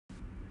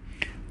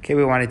Okay,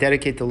 we want to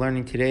dedicate the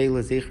learning today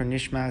L'Zecher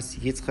Nishmas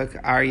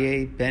Yitzchak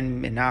Aryeh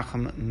Ben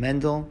Menachem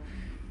Mendel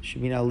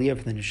Shemina Aliyah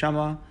for the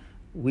Neshama.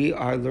 We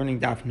are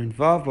learning Daf Nun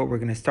Vav, but we're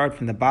going to start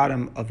from the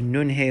bottom of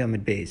Nun Hey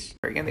Amid Beis.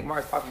 Again, the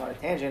Gemara is talking about a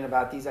tangent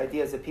about these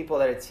ideas of people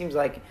that it seems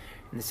like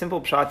in the simple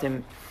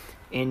pshatim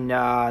in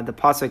the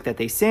pasuk that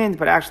they sinned,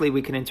 but actually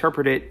we can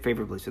interpret it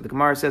favorably. So the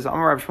Gemara says,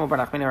 Amar Rav Shmuel bar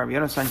Nachmani Rav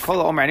Yonasan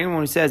Kol Omer, anyone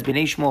who says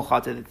Bnei Shmuel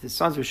Chata, that the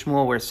sons of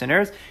Shmuel were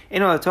sinners,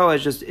 Eno Torah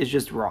is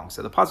just wrong.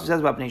 So the pasuk says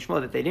about Bnei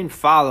Shmuel that they didn't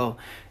follow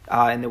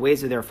in the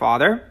ways of their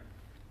father.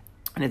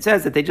 And it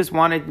says that they just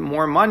wanted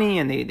more money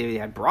and they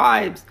had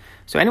bribes.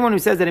 So anyone who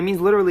says that it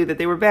means literally that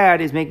they were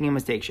bad is making a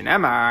mistake.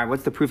 Shenamar,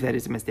 what's the proof that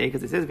it's a mistake?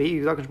 Because it says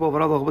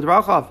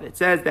it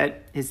says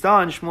that his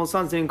son, Shmuel's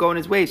sons, didn't go in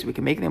his way. So we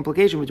can make the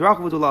implication with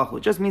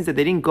it just means that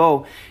they didn't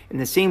go in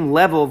the same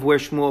level of where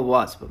Shmuel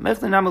was. But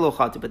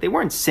they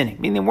weren't sinning. I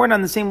mean, they weren't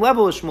on the same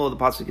level as Shmuel, the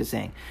pasuk is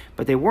saying.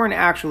 But they weren't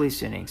actually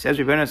sinning. It says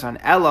the pasuk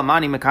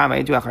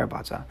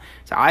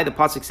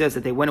says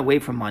that they went away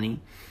from money.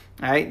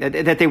 Right?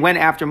 That they went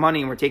after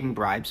money and were taking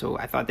bribes. So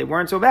I thought they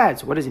weren't so bad.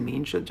 So what does it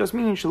mean? It just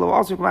means they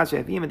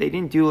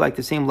didn't do like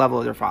the same level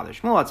of their father.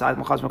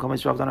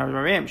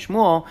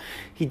 Shmuel,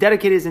 he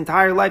dedicated his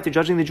entire life to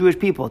judging the Jewish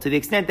people to the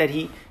extent that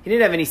he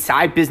didn't have any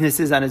side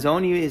businesses on his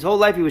own. His whole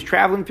life he was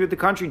traveling through the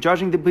country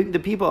judging the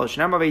people.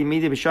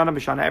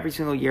 Every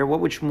single year, what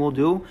would Shmuel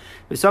do?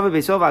 He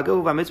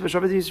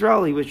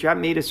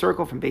made a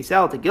circle from Beis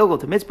El to Gilgal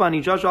to Mitzpah and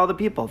he judged all the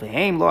people. But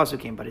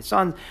his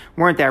sons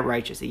weren't that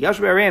righteous. They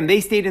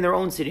stayed in their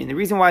own city. And the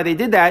reason why they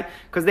did that,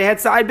 because they had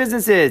side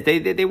businesses.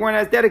 They weren't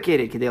as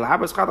dedicated. And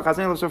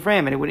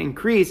it would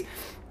increase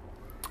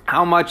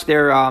how much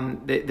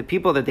the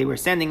people that they were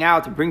sending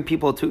out to bring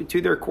people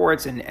to their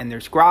courts and their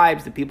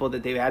scribes, the people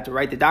that they had to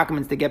write the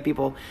documents to get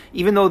people,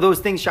 even though those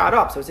things shot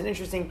up. So it's an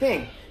interesting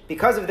thing.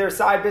 Because of their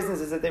side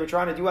businesses that they were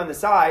trying to do on the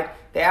side,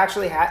 they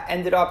actually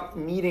ended up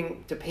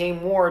needing to pay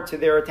more to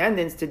their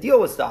attendants to deal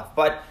with stuff.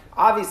 But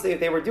obviously, if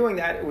they were doing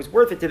that, it was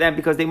worth it to them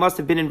because they must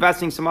have been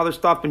investing some other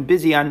stuff and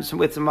busy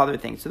with some other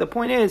things. So the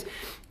point is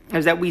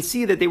that we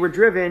see that they were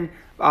driven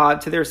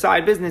to their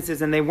side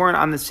businesses and they weren't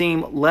on the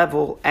same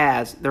level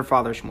as their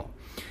father Shmuel.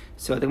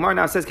 So the Gemara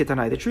now says,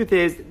 Ketanai, the truth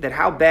is that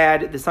how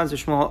bad the sons of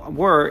Shmuel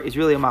were is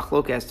really a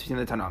machlokas between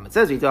the Tanam. It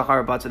says, so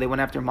they went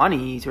after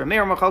money. So it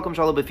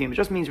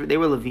just means they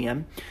were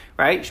Levium,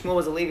 right? Shmuel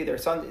was a Levi,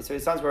 so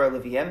his sons were a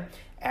Levium.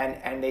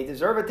 And they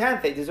deserve a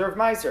tenth, they deserve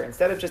Meiser.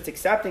 Instead of just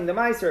accepting the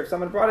Meiser, if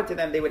someone brought it to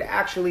them, they would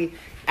actually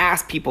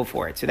ask people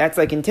for it. So that's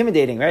like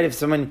intimidating, right?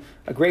 If a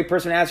great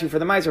person asks you for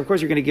the Meiser, of course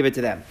you're going to give it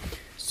to them.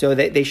 So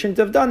they shouldn't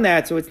have done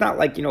that. So it's not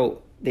like,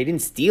 they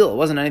didn't steal. It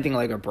wasn't anything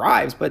like a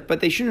bribes, but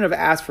they shouldn't have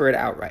asked for it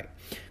outright.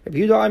 That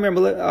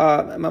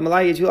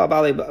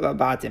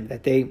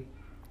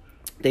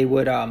they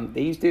would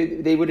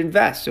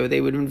invest. So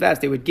they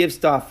would give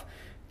stuff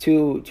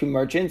to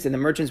merchants, and the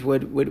merchants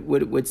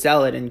would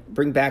sell it and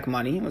bring back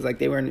money. It was like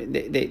they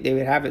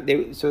would have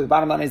it. So the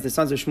bottom line is the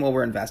sons of Shmuel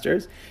were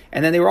investors,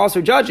 and then they were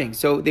also judging.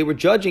 So they were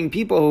judging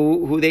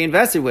people who they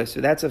invested with.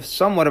 So that's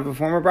somewhat of a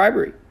form of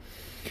bribery.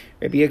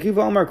 They would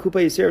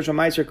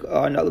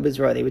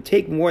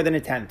take more than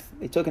a tenth.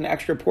 They took an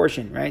extra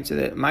portion, right? So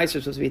the Meiser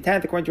was supposed to be a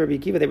tenth. According to Rabbi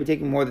Akiva, they were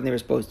taking more than they were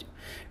supposed to.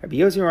 Rabbi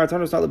Yossi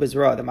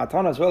the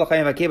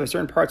matanos,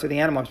 certain parts of the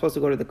animal are supposed to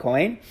go to the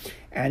Kohen.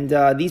 And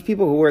these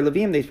people who were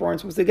Levim, they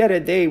weren't supposed to get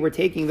it. They were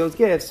taking those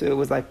gifts, so it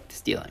was like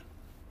stealing.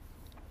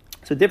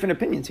 So different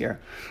opinions here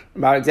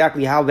about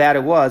exactly how bad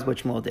it was what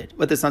Shmuel did,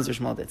 what the sons of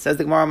Shmuel did. Says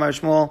the Gemara, Amar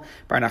Shmuel,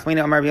 Bar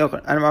Nachmani, Amar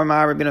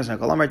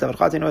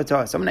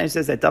Yochanan. Someone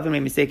says that David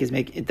made mistake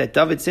that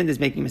David sinned is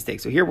making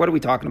mistakes. So here, what are we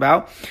talking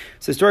about?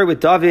 It's a story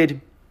with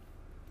David,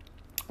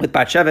 with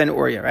Bathsheba and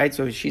Uriah, right?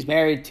 So she's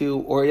married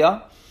to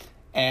Uriah,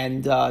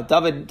 and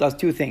David does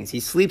two things. He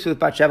sleeps with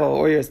Bathsheba while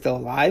Uriah is still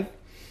alive,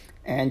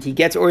 and he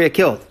gets Uriah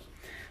killed.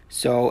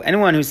 So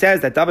anyone who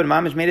says that David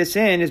Mamish made a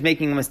sin is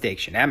making a mistake.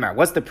 Shenamar,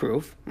 what's the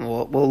proof?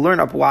 We'll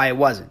learn up why it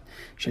wasn't.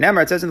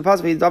 Shenamar, it says in the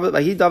pasuk,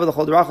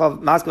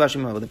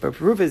 the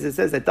proof is it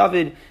says that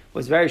David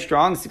was very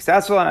strong,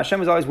 successful, and Hashem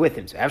was always with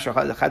him. So would Hashem,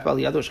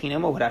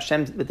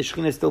 would the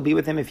Shekhinah still be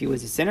with him if he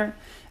was a sinner?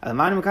 When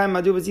Nasan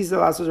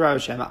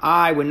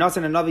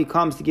and Navi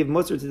comes to give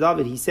Musar to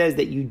David, he says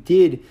that you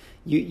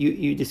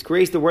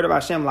disgraced the word of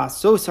Hashem,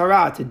 lasos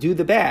hara, to do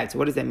the bad. So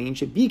what does that mean?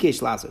 Shebikesh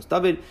lasos.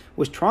 David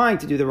was trying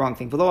to do the wrong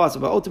thing, but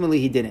ultimately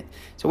he didn't.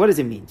 So what does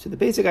it mean? So the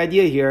basic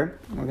idea here,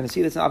 and we're going to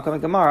see this in the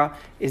upcoming Gemara,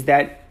 is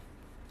that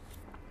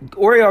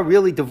Uriah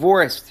really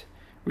divorced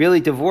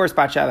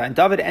Bathsheba, and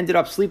David ended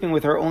up sleeping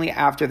with her only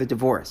after the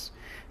divorce.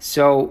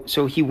 So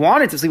he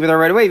wanted to sleep with her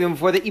right away, even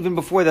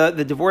before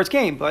the divorce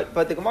came. But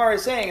the Gemara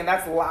is saying, and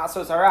that's the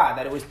lasos hara,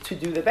 that it was to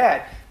do the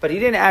bad. But he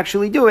didn't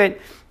actually do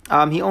it.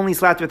 He only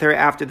slept with her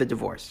after the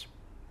divorce.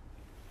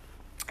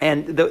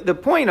 And the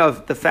point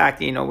of the fact,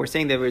 we're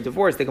saying they were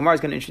divorced, the Gemara is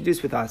going to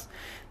introduce with us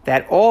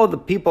that all the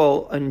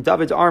people in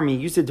David's army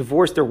used to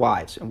divorce their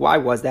wives. And why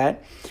was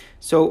that?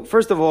 So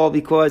first of all,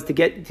 because to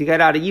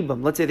get out of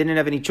Yibum, let's say they didn't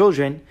have any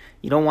children,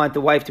 you don't want the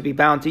wife to be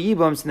bound to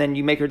Yibum, so then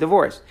you make her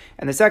divorce.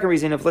 And the second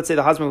reason, if let's say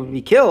the husband would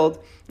be killed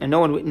and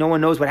no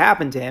one knows what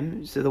happened to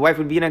him, so the wife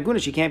would be in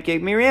Aguna, she can't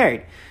get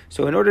married.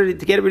 So in order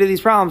to get rid of these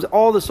problems,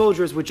 all the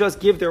soldiers would just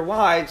give their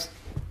wives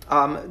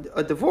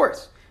a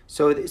divorce.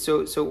 So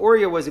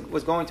Uriah was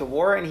going to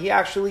war, and he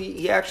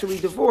actually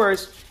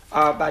divorced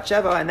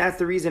Bathsheba, and that's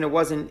the reason it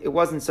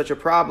wasn't such a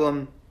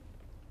problem.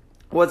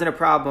 It wasn't a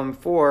problem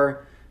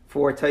for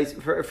David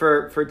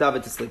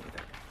to sleep with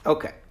her.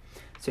 Okay.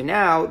 So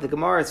now the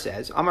Gemara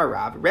says, Amar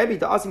Rav, Rebbe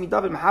Da'asimi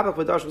David Mahabach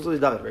V'dash V'zul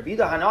David.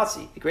 Rebbe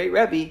Hanasi, the great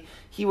Rebbe,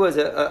 he was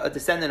a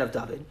descendant of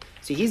David.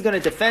 So he's going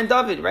to defend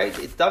David, right?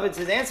 It's David's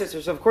his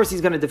ancestor, so of course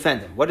he's going to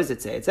defend him. What does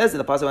it say? It says in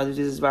the Pasuk,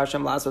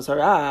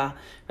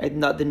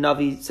 right? The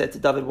Navi said to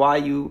David, why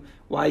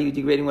are you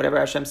degrading whatever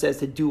Hashem says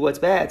to do what's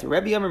bad?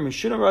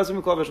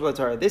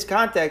 This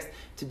context,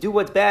 to do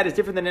what's bad, is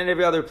different than in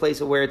every other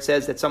place where it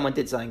says that someone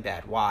did something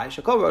bad. Why?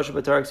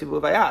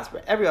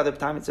 But every other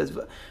time it says,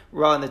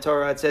 Ra in the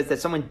Torah, it says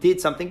that someone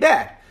did something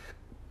bad.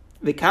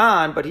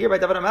 But here by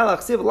David HaMelech,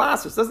 Siv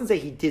Lasos doesn't say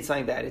he did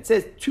something bad. It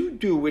says to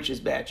do which is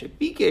bad.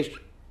 Bikesh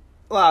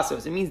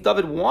Lasos. It means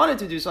David wanted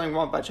to do something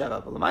wrong with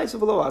Bathsheba,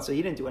 but so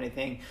he didn't do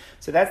anything.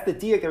 So that's the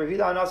diak that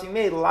Rebbe Hanasi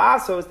made.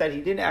 Lasos, that he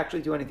didn't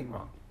actually do anything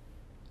wrong.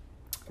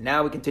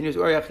 Now we continue. The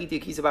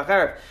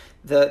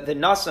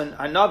Nasan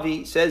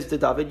Hanavi says to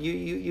David,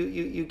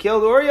 "You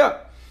killed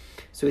Uriah."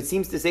 So it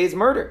seems to say it's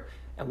murder.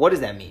 And what does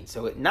that mean?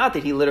 So not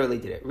that he literally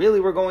did it. Really,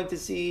 we're going to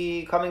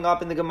see coming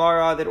up in the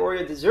Gemara that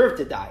Uriah deserved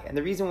to die. And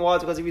the reason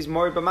was because he was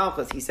Morid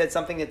B'Malchus. He said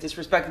something that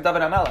disrespected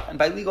David HaMelech. And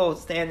by legal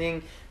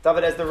standing,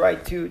 David has the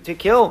right to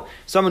kill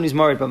someone who's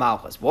Morid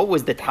B'Malchus. What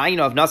was the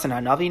taina of Nasan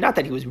Hanavi? Not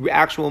that he was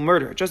actual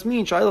murder. It just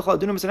means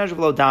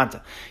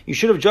you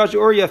should have judged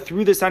Uriah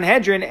through the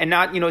Sanhedrin and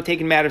not,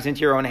 taken matters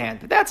into your own hand.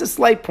 But that's a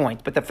slight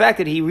point. But the fact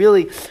that he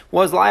really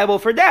was liable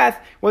for death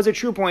was a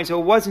true point.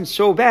 So it wasn't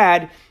so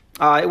bad.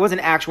 It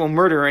wasn't actual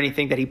murder or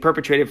anything that he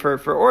perpetrated for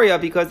Uriah,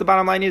 because the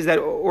bottom line is that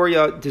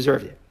Uriah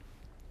deserved it.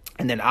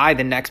 And then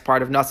the next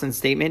part of Nasan's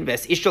statement,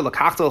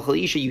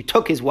 you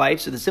took his wife.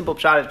 So the simple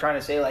pshat is trying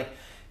to say,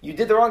 you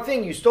did the wrong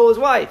thing, you stole his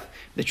wife.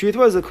 The truth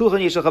was,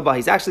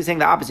 he's actually saying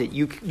the opposite.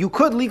 You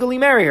could legally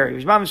marry her.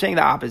 His mom is saying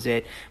the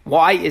opposite.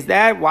 Why is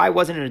that? Why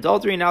wasn't it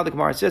adultery? Now the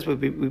Gemara says, we've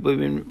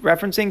been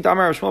referencing,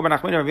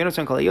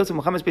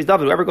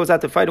 whoever goes out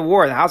to fight a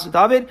war in the house of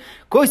David,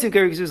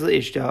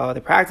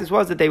 the practice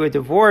was that they would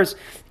divorce,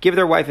 give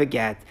their wife a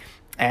get.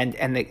 And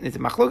the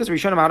machlokas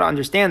Rishonim how to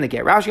understand the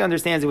get. Rashi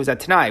understands it was a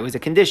tanai, it was a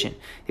condition.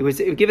 It was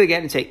give the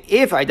get and say,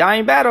 if I die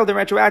in battle, then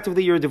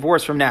retroactively you're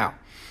divorced from now.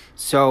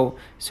 So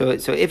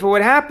if it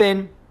would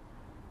happen,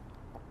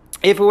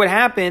 then if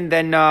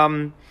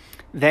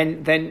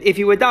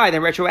he would die,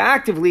 then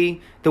retroactively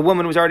the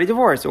woman was already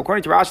divorced. So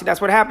according to Rashi, that's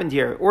what happened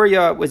here.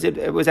 Uriah was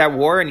at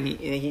war, and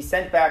he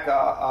sent back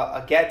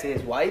a get to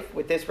his wife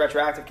with this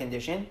retroactive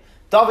condition.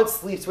 David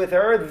sleeps with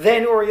her,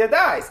 then Uriah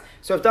dies.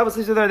 So if David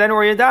sleeps with her, then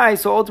Uriah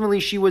dies. So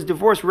ultimately, she was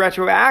divorced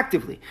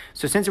retroactively.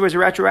 So since it was a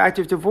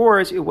retroactive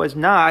divorce, it was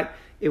not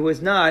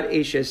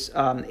Ashes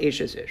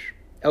ish.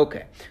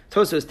 Okay,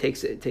 Tosos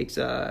takes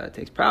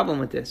problem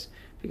with this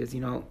because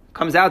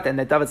comes out then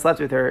that David slept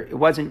with her.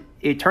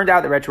 It turned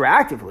out that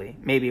retroactively,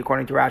 maybe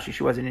according to Rashi,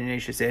 she wasn't an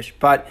Ish,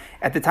 but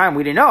at the time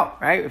we didn't know,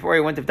 right? If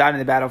Uriah wouldn't have died in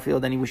the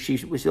battlefield, then she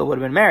still would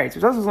have been married.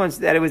 So Tosos learns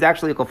that it was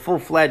actually like a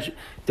full-fledged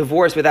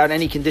divorce without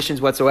any conditions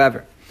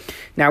whatsoever.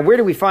 Now, where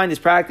do we find this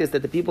practice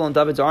that the people in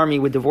David's army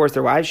would divorce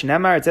their wives?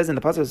 It says in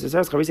the Pasuk, this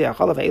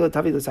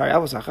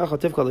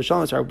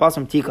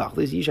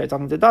Yishai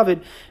talking to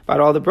David about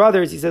all the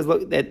brothers. He says,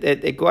 look, that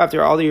they go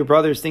after all of your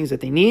brothers' things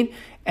that they need.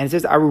 And it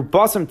says,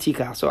 Arubasam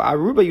tika. So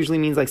Aruba usually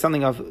means like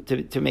something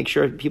to make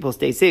sure people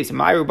stay safe. So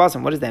my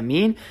Arubasam, what does that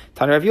mean?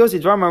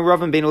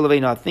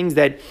 Things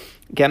that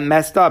get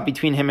messed up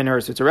between him and her.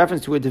 So it's a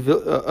reference to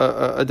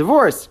a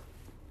divorce.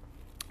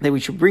 That we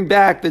should bring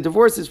back the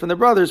divorces from the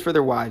brothers for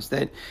their wives.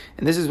 And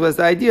this was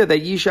the idea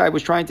that Yishai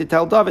was trying to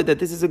tell David that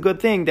this is a good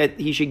thing, that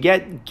he should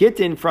get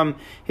gittin from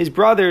his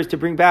brothers to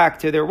bring back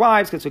to their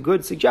wives, because it's a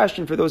good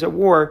suggestion for those at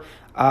war,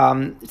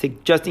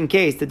 just in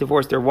case, to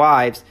divorce their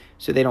wives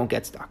so they don't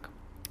get stuck.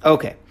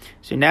 Okay,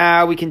 so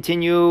now we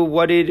continue.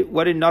 What did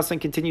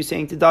Nasan continue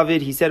saying to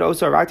David? He said, he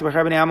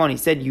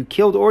said, you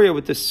killed Uriah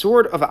with the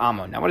sword of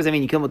Ammon. Now, what does that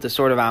mean, you killed him with the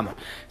sword of Ammon?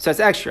 So that's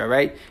extra,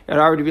 right? You don't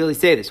already really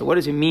say this. So what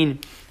does it mean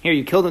here?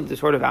 You killed him with the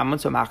sword of Ammon.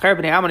 So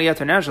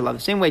the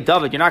same way,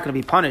 David, you're not going to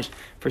be punished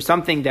for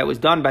something that was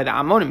done by the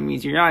Ammonim. It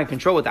means you're not in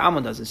control what the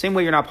Ammon does. The same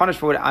way you're not punished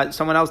for what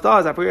someone else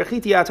does. So you're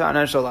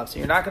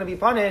not going to be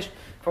punished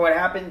for what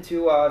happened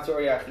to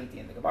Uriah Chiti.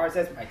 And the Gemara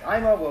says,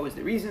 what was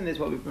the reason? This is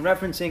what we've been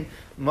referencing.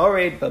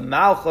 Mored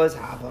b'malchus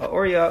hava.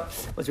 Uriah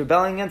was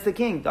rebelling against the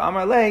king. The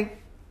Amar Lei,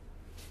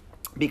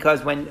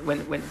 because when David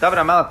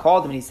HaMelech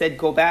called him and he said,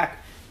 go back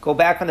go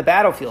back from the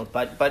battlefield.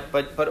 But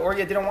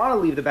Uriah didn't want to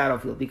leave the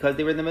battlefield because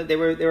they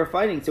were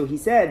fighting. So he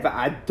said, he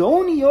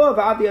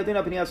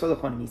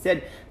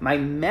said, my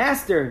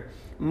master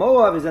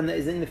Moab is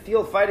in the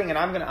field fighting, and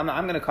I'm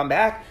gonna come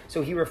back.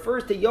 So he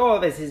refers to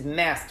Yoav as his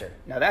master.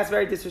 Now that's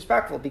very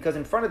disrespectful because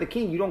in front of the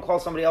king you don't call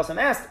somebody else a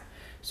master.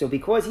 So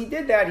because he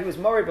did that, he was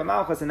Morid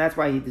b'Malchus, and that's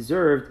why he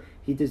deserved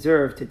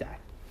to die.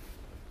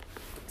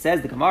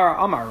 Says the Gemara,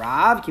 Amar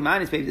Rav,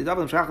 Kiman is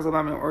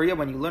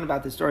when you learn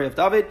about the story of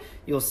David,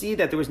 you'll see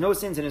that there was no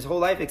sins in his whole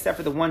life except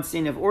for the one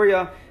sin of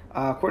Uriah.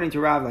 According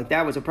to Rav, like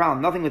that was a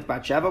problem. Nothing with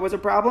Bathsheba was a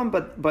problem,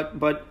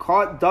 but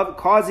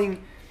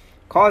causing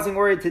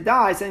Uriah to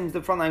die, sending him to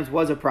the front lines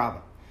was a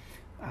problem.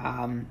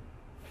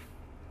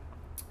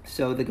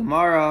 So the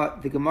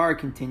Gemara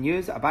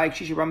continues. Abai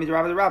Kshisha Rami the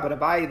Rav, but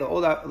Abai the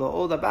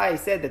old Abai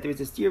said that there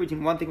was a steer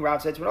between one thing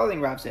Rav said to another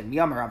thing Rav said.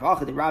 Miyam Rav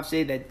Acha, the Rav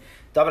said that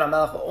David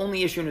HaMelech, the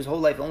only issue in his whole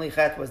life, only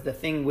chet was the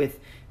thing with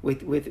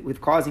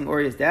causing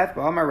Uriah's death.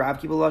 But Amar Rav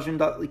Kibul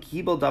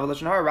David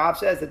Lashon Hara. Rav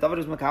says that David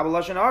was Makabel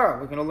Lashon Hara.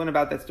 We're going to learn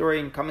about that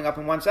story coming up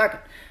in 1 second.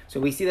 So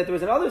we see that there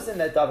was another sin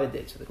that David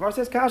did. So the Gemara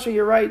says, Kasha,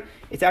 you're right.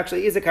 It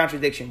actually is a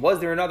contradiction.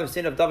 Was there another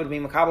sin of David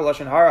being Makabel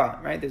Lashon Hara?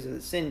 Right? There's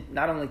a sin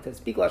not only to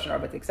speak Lashon Hara,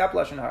 but to accept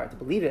Lashon Hara, to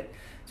believe it.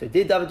 So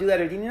did David do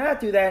that or did he not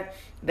do that?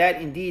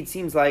 That indeed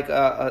seems like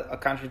a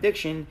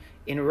contradiction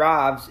in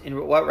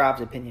what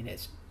Rav's opinion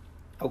is.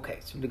 Okay,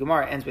 so the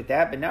Gemara ends with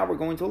that, but now we're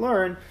going to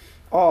learn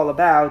all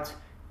about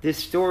this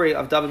story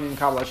of David being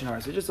Makabel Lashon Hara.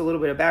 So just a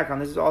little bit of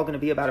background. This is all going to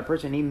be about a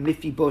person named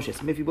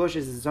Mephibosheth.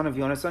 Mephibosheth is the son of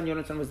Yonasan.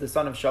 Yonasan was the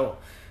son of Shaul.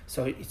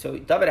 So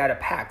David had a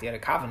pact, he had a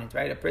covenant,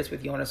 right? A bris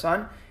with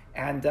Yonasan.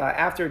 And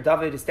after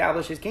David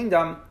established his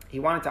kingdom, he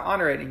wanted to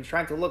honor it, and he's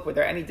trying to look were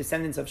there any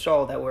descendants of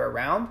Shaul that were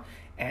around.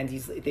 And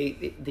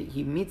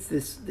he meets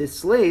this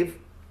slave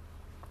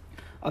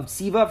of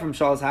Siva from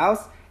Shaul's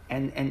house.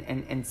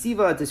 And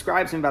Siva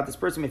describes him about this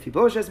person,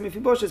 Mephibosheth.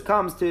 Mephibosheth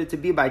comes to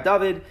be by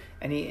David,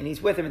 and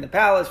he's with him in the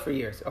palace for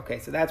years. Okay,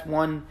 so that's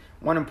one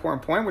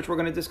important point, which we're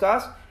going to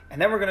discuss.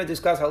 And then we're going to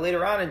discuss how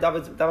later on in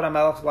David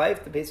HaMelech's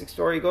life, the basic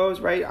story goes,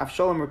 right?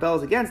 Avshalom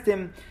rebels against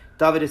him.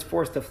 David is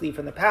forced to flee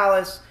from the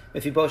palace.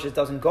 Mephibosheth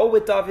doesn't go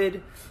with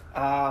David.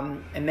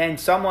 And then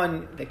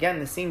someone, again,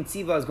 the same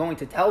Siva is going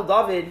to tell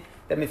David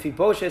that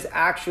Mephibosheth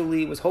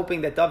actually was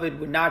hoping that David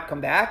would not come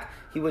back.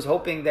 He was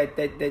hoping that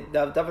David and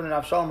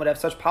Avshalom would have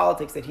such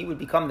politics that he would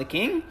become the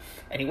king,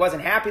 and he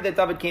wasn't happy that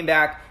David came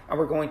back. And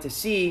we're going to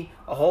see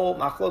a whole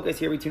machlokas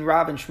here between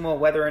Rav and Shmuel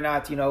whether or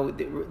not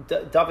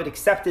David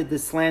accepted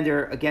this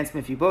slander against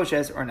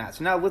Mephibosheth or not.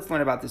 So now let's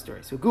learn about this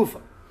story. So Gufa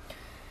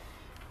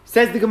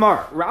says the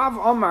Gemara, Rav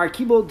Amar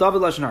Kibul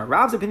David Lashon Hara.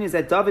 Rav's opinion is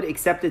that David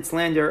accepted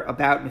slander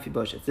about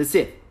Mephibosheth. The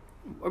Sif.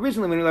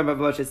 Originally, when we learned about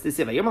Mephibosheth, it's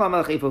the Siva.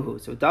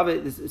 So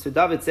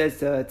David says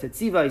to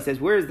Tziva, he says,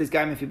 "Where is this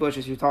guy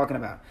Mephibosheth you're talking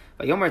about?"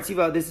 But Yomar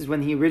Tziva, this is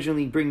when he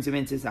originally brings him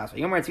into his house.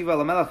 Yomar Tziva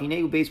Lamelach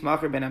Hineu Beis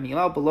Machir Ben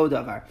Amiel below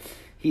Davar.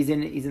 He's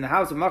in the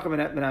house of Machir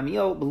Ben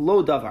Amiel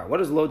below Davar. What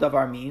does lo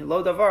Davar mean?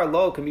 Lo Davar,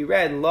 lo can be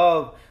read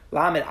lo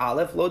Lamed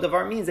Aleph. Lo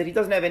Davar means that he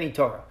doesn't have any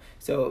Torah.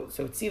 So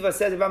Tziva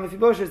says about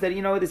Mephibosheth that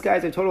this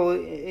guy's a total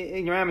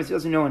ignoramus. He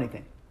doesn't know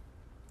anything.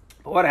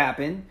 But what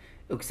happened?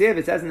 It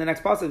says in the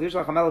next passage, the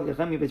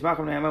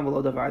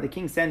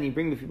king sent and he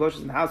bring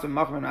Mephibosheth in the house of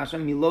Machir and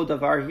Hashem, Milo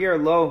Davar. Here,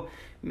 Milo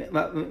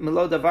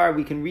Davar,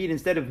 we can read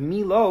instead of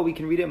Milo, we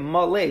can read it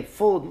Malay,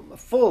 full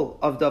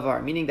of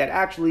Davar, meaning that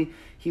actually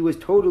he was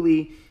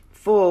totally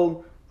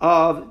full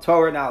of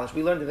Torah knowledge.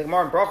 We learned in the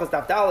Gemara in Brachos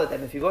Daf Dalet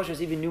that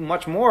Mephibosheth even knew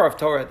much more of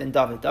Torah than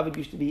David. David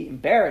used to be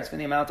embarrassed for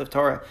the amount of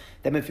Torah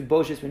that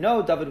Mephibosheth would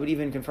know. David would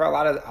even confer a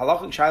lot of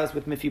halachic shilas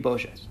with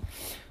Mephibosheth.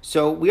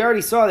 So we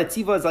already saw that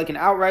Tziva is like an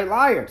outright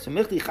liar. So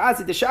Michli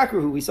Chazit the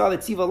Shakruhu, we saw that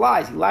Tziva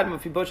lies. He lied to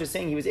Mephibosheth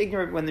saying he was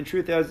ignorant when the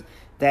truth is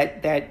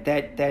that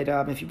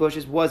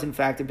Mephibosheth was in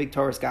fact a big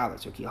Torah scholar.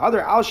 So Ki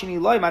Hadar Al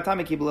Shini Loi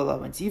Matame Kibulala.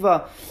 When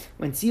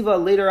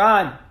Tziva later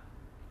on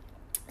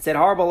said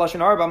horrible Lashon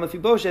Hara about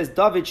Mephibosheth,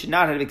 David should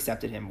not have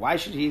accepted him. Why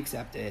should he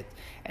accept it?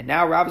 And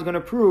now Rav is going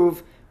to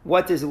prove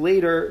what this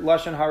later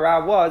Lashon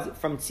Hara was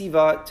from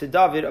Tziva to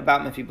David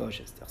about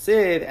Mephibosheth.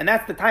 And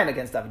that's the time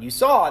against David. You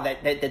saw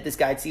that this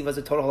guy Tziva is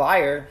a total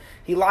liar.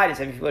 He lied and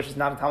said Mephibosheth is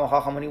not a Talmud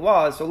Chacham when he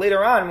was. So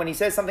later on, when he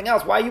says something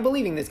else, why are you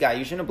believing this guy?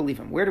 You shouldn't believe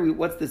him.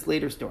 What's this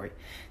later story?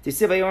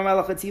 David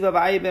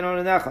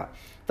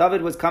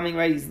was coming,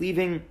 right? He's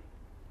leaving.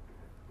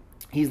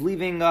 He's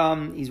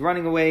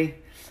running away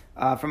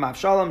from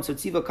Avshalom. So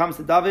Tziva comes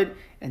to David,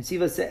 and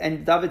David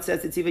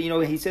says to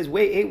Tziva, he says,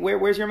 "Wait, hey,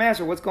 where's your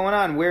master? What's going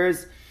on? Where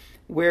is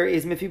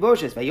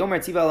Mephibosheth?" No,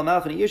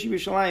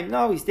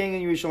 he's staying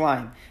in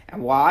Yerushalayim.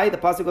 And why? The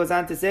pasuk goes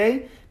on to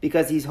say,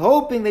 because he's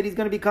hoping that he's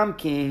going to become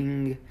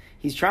king.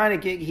 He's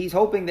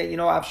hoping that,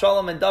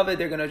 Avshalom and David,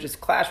 they're going to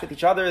just clash with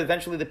each other.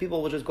 Eventually the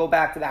people will just go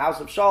back to the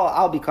house of Shaul.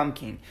 I'll become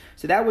king.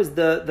 So that was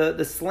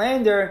the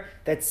slander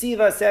that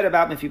Tziva said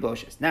about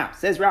Mephibosheth. Now,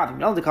 says Rav,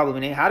 how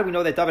do we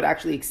know that David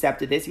actually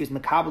accepted this? He was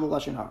Makabel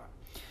Lashon Hara.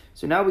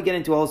 So now we get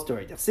into a whole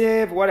story.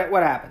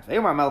 What happened? So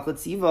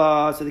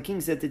the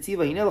king said to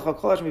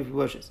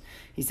Tziva,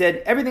 he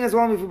said, everything as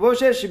well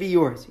Mephibosheth should be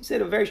yours. He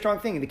said a very strong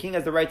thing. The king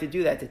has the right to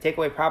do that, to take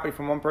away property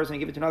from one person and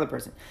give it to another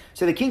person.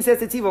 So the king says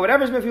to Tziva,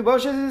 whatever's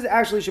Mephibosheth's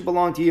actually should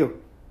belong to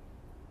you.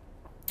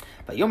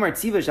 But Yomer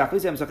Tziva,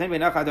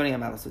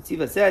 so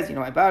Tziva says,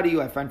 I bow to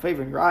you, I find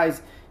favor in your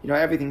eyes,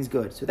 everything's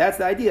good. So that's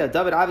the idea.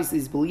 David obviously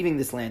is believing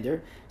the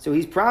slander. So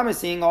he's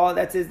promising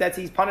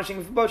he's punishing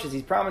Mephibosheth.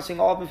 He's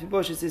promising all of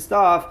Mephibosheth's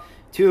stuff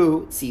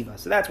to Tziva.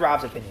 So that's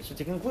Rav's opinion. So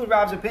to conclude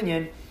Rav's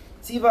opinion,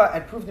 Tziva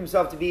had proved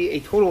himself to be a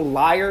total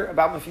liar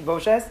about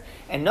Mephibosheth,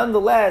 and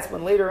nonetheless,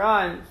 when later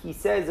on he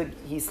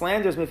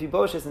slanders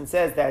Mephibosheth and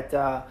says that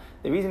the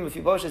reason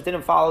Mephibosheth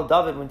didn't follow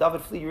David when David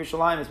fled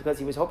Yerushalayim is because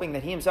he was hoping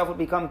that he himself would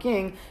become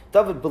king.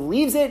 David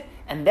believes it,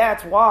 and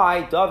that's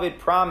why David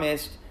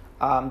promised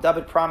all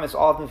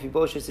of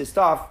Mephibosheth's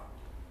stuff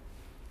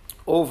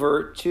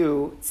over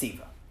to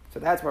Tziva. So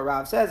that's what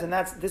Rav says, and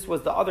this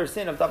was the other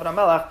sin of David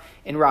HaMelech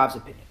in Rav's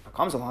opinion.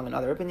 Comes along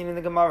another opinion in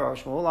the Gemara.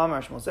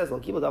 Shmuel says,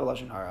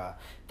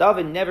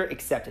 David never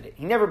accepted it.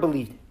 He never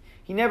believed it.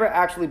 He never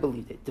actually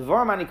believed it. You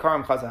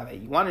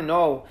want to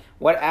know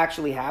what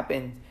actually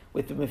happened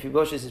with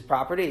Mephibosheth's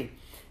property?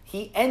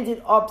 He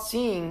ended up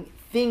seeing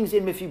things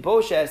in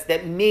Mephibosheth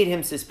that made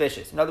him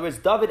suspicious. In other words,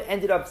 David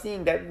ended up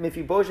seeing that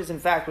Mephibosheth, in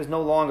fact, was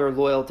no longer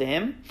loyal to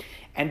him.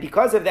 And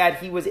because of that,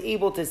 he was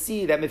able to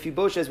see that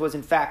Mephibosheth was,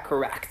 in fact,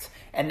 correct.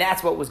 And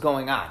that's what was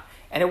going on.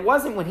 And it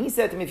wasn't when he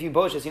said to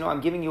Mephibosheth,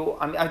 I'm giving you,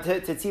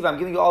 to Tziva, I'm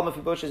giving you all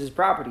Mephibosheth's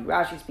property.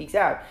 Rashi speaks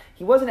out.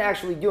 He wasn't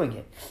actually doing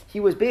it. He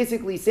was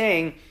basically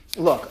saying,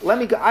 look, let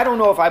me go. I don't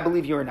know if I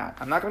believe you or not.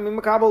 I'm not going to be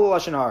Makabel or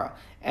Lashon Hara.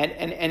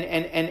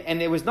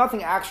 And there was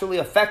nothing actually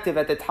effective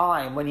at the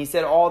time when he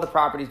said all the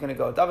property is going to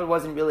go. David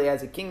wasn't really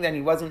as a king then.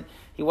 He wasn't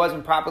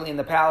properly in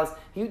the palace.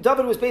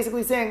 David was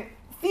basically saying,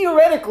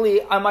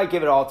 theoretically, I might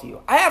give it all to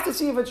you. I have to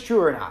see if it's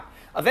true or not.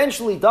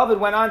 Eventually, David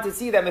went on to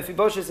see that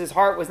Mephibosheth's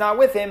heart was not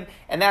with him,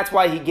 and that's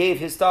why he gave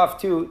his stuff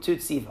to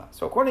Tziva.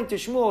 So according to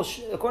Shmuel,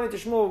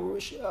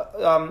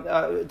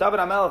 David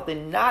HaMelech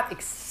did not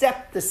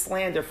accept the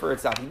slander for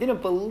itself. He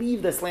didn't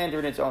believe the slander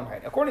in its own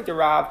right. According to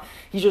Rav,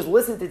 he just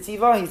listened to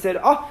Tziva. He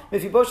said,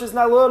 Mephibosheth's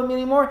not loyal to me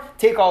anymore,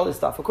 take all this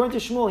stuff. According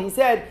to Shmuel, he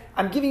said,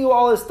 I'm giving you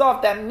all this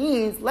stuff. That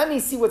means, let me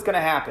see what's going to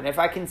happen. If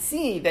I can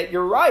see that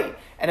you're right,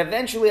 and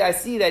eventually I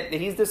see that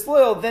he's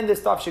disloyal, then this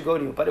stuff should go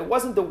to you. But it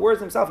wasn't the words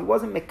themselves. He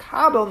wasn't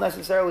Mekabel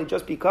necessarily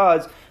just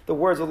because the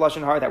words of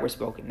Lashon Hara that were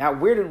spoken. Now,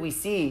 where did we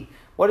see,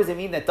 what does it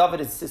mean that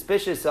David is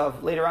suspicious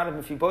of later on in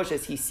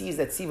Mephibosheth? He sees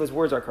that Tziva's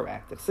words are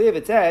correct. The Chsiv,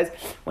 it says,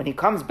 when he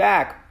comes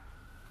back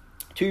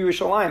to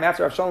Yerushalayim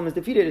after Avshalom is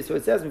defeated, so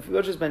it says,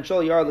 Mephibosheth ben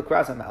Shaul yar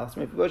l'kras hamalach.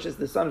 Mephibosheth,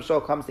 the son of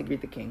Shaul, comes to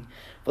greet the king.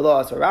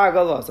 So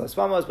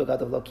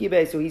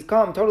he's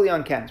come totally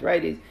unkempt,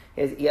 right? He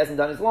hasn't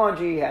done his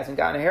laundry, he hasn't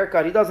gotten a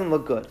haircut, he doesn't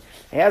look good.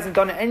 He hasn't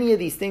done any of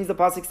these things, the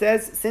pasuk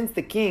says, since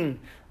the king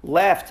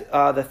left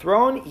the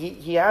throne,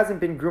 he hasn't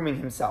been grooming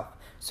himself.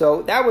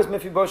 So that was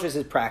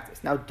Mephibosheth's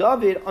practice. Now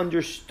David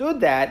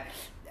understood that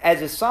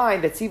as a sign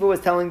that Tziva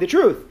was telling the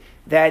truth.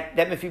 That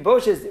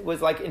Mephibosheth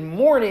was like in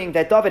mourning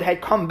that David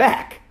had come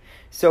back.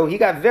 So he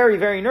got very,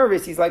 very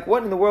nervous. He's like,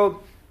 what in the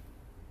world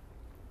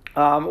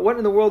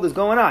is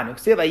going on? Right?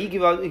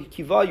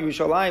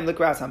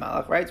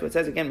 So it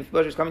says again,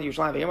 Mephibosheth is coming to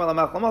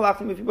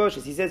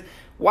Yerushalayim. He says,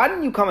 why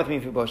didn't you come with me,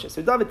 Mephibosheth?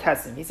 So David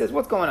tests him. He says,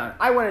 what's going on?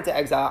 I went into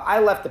exile. I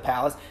left the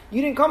palace.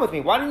 You didn't come with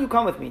me. Why didn't you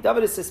come with me?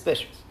 David is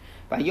suspicious.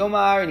 And he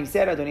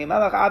said,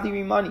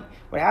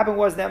 what happened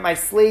was that my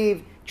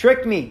slave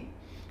tricked me.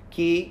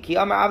 I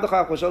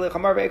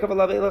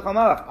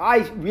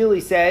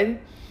really said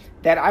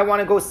that I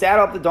want to go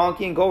saddle up the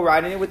donkey and go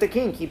ride in it with the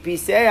king. My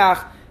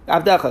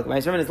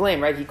servant is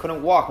lame, right? He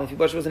couldn't walk.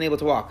 Mephibosheth wasn't able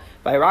to walk.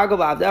 And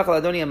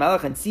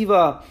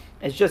Tziva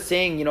is just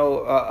saying,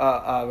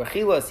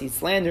 Rechilas, he's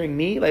slandering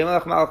me.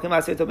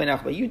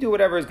 But you do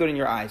whatever is good in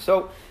your eyes.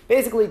 So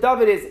basically,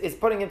 David is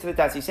putting him to the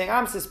test. He's saying,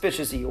 I'm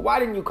suspicious of you. Why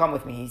didn't you come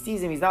with me? He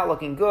sees him. He's not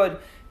looking good.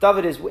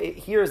 David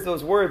hears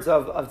those words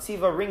of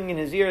Tziva ringing in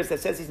his ears that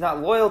says he's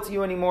not loyal to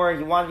you anymore.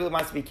 He really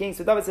wants to be king.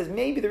 So David says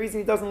maybe the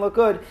reason he doesn't look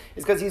good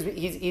is because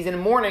he's in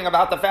mourning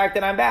about the fact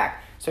that I'm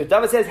back. So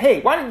David says,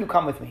 hey, why didn't you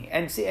come with me?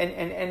 And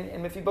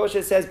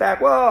Mephibosheth says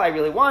back, well, I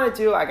really wanted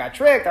to. I got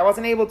tricked. I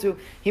wasn't able to.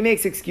 He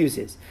makes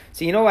excuses.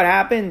 So you know what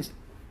happens?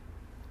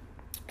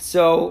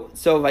 So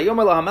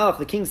Vayomer LaHamelech,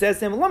 the king says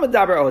to him, Lama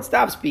daber,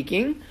 stop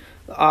speaking.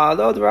 You know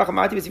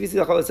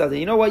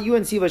what? You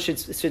and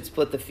Tziva should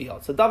split the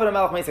field. So David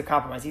HaMelech makes a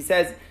compromise. He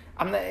says,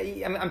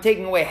 I'm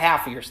taking away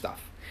half of your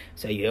stuff.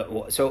 So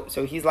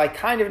he's like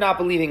kind of not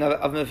believing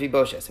of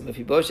Mephibosheth. So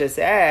Mephibosheth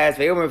says,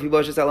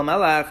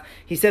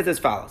 he says as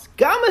follows,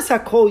 Gamas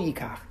hakol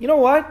yikach. You know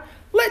what?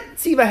 Let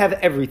Tziva have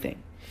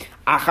everything.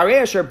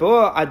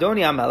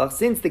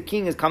 Since the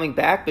king is coming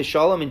back,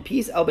 b'shalom, in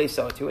peace, el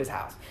beiso, to his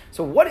house.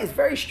 So what is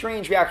very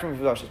strange reaction from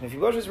Mephibosheth?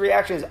 Mephibosheth's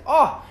reaction is,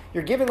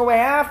 you're giving away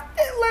half?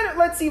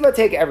 Let Tziva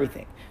take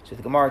everything. So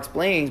the Gemara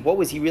explains, what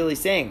was he really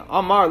saying?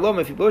 Amar lo,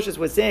 Mephibosheth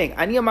was saying,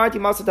 Ani amarti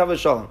masatav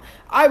v'shalom.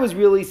 I was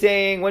really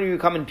saying, when will you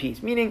come in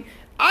peace? Meaning,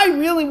 I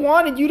really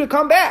wanted you to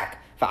come back.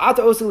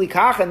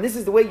 And this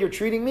is the way you're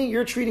treating me.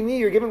 You're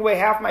giving away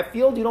half my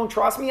field. You don't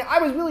trust me. I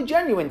was really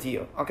genuine to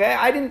you. Okay,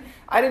 I didn't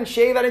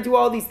shave. I didn't do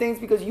all these things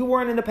because you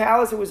weren't in the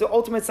palace. It was the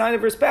ultimate sign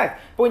of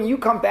respect. But when you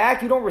come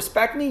back, you don't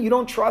respect me. You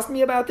don't trust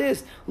me about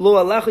this. You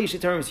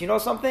know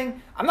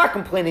something? I'm not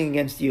complaining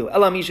against you.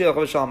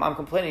 I'm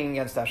complaining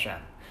against Hashem.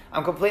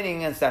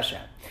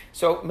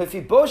 So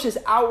Mephibosheth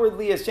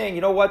outwardly is saying,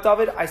 you know what,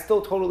 David? I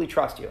still totally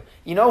trust you.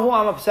 You know who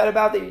I'm upset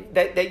about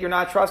that you're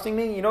not trusting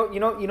me? You know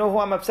who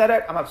I'm upset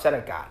at? I'm upset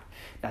at God.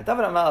 Now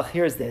David HaMelech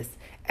hears this,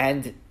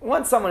 and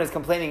once someone is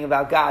complaining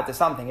about God to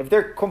something, if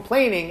they're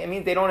complaining, it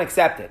means they don't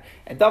accept it.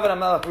 And David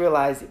HaMelech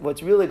realized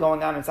what's really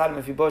going on inside of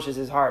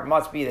Mephibosheth's heart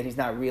must be that he's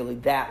not really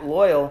that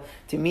loyal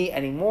to me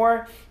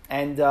anymore.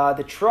 And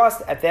the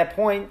trust at that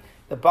point,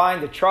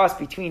 the trust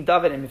between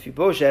David and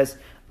Mephibosheth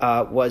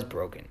was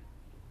broken.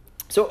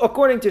 So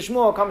according to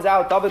Shmuel, it comes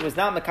out David was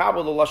not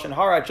mekabel the lashon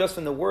hara just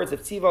from the words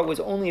of Tziva. It was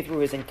only through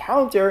his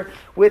encounter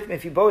with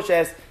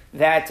Mephibosheth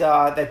that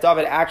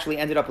David actually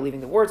ended up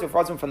believing the words. It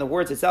wasn't from the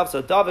words itself.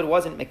 So David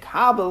wasn't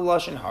mekabel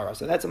lashon hara.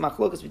 So that's a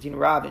machlokas between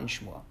Rav and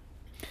Shmuel.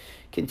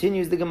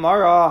 Continues the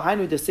Gemara,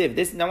 Hainu Desiv.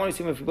 This not only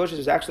Mephibosheth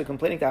was actually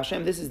complaining to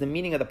Hashem. This is the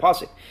meaning of the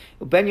pasuk.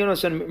 Ben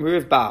Yonasan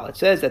Meriv Baal. It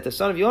says that the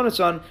son of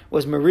Yonasan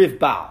was Meriv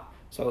Baal.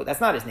 So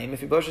that's not his name.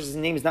 Mephibosheth's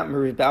name is not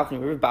Meriv Baal.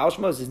 Meriv Baal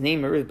Shmo is his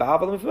name. Meriv Baal.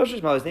 But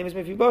Mephibosheth's his name is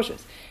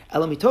Mephibosheth.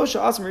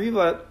 Elamitosha Asa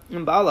Meriva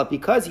Baala,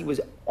 because he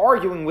was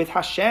arguing with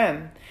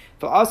Hashem.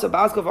 For Asa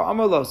Basko for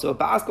Amrlo. So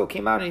Basko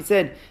came out and he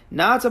said,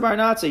 Natsa bar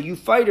Natsa, you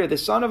fighter, the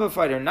son of a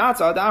fighter.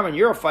 Natsa Adamran,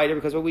 you're a fighter,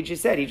 because what we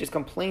just said, he just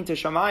complained to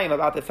Shamayim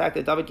about the fact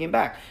that David came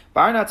back.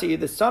 Bar Natsa, you're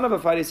the son of a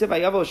fighter. This is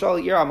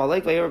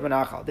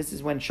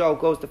when Shaul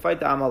goes to fight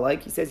the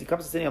Amalek. He says he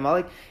comes to city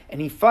Amalek and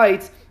he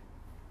fights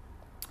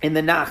in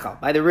the Nachal,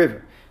 by the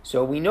river.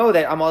 So we know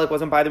that Amalek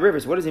wasn't by the river.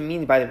 So what does it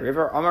mean by the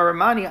river? Amar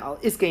Ramani al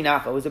Iskei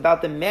Nachal. It was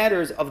about the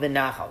matters of the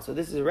Nachal. So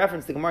this is a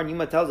reference the Gemara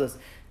Yuma tells us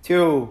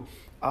to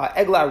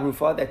Eglah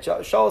Rufa, that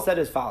Shaul said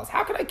as follows: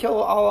 how can I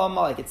kill all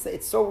Amalek?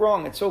 It's so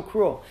wrong. It's so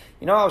cruel.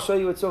 I'll show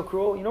you it's so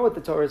cruel. You know what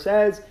the Torah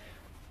says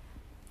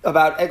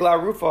about Eglah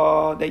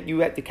Rufa, that you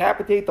had to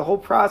decapitate the whole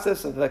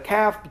process of the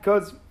calf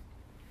because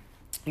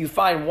you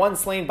find one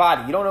slain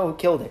body. You don't know who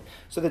killed it.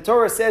 So the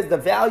Torah says the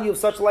value of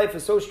such life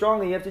is so strong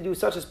that you have to do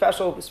such a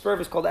special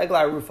service called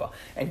Eglah Rufa.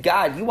 And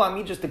God, you want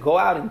me just to go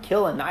out and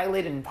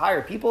annihilate an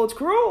entire people? It's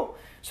cruel.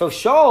 So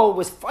Shaul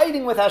was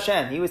fighting with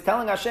Hashem. He was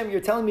telling Hashem,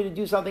 you're telling me to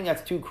do something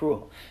that's too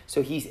cruel.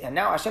 And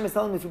now Hashem is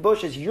telling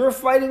Mephibosheth, you're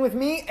fighting with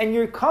me, and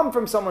you come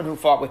from someone who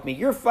fought with me.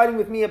 You're fighting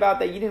with me about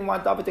that you didn't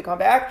want David to come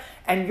back,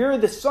 and you're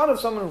the son of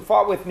someone who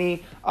fought with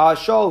me,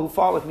 Shaul, who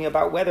fought with me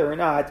about whether or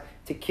not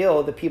to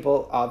kill the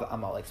people of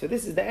Amalek. So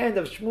this is the end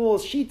of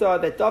Shmuel's shita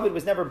that David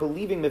was never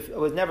believing the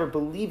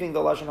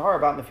lashon hara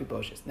about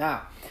Mephibosheth.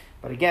 Now,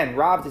 but again,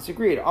 Rav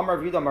disagreed. Amar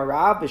Yehuda Amar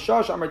Rav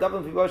b'shosh Amar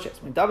David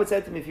Mephibosheth. When David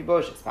said to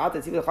Mephibosheth,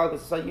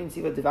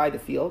 "You divide the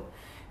field,"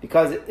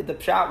 because the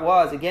pshat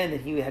was again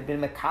that he had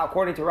been,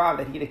 according to Rav,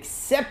 that he had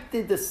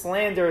accepted the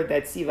slander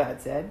that Siva had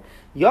said.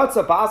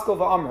 Yotza Baskol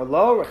v'Amar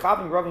Lo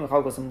Rechavim Ravim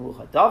Chalkos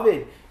Melucha.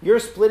 David, you're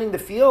splitting the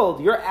field.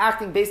 You're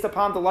acting based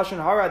upon the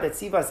lashon hara that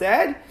Siva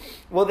said.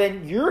 Well,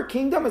 then your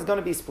kingdom is going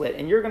to be split,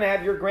 and you're going to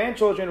have your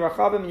grandchildren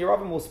Rechavim and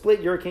Yeravim will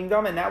split your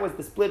kingdom, and that was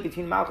the split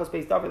between Malchus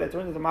based David that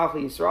turned into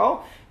Malchus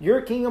Yisrael.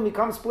 Your kingdom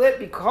becomes split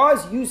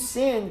because you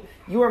sinned.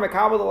 You were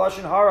mekabel the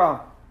lashon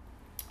hara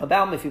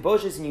about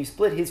Mephibosheth, and you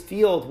split his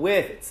field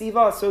with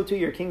Tziva, so too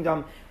your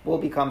kingdom will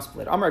become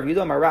split. Amar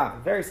Yehuda Amar Rav, a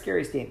very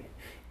scary statement.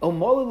 If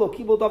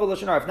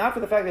not for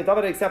the fact that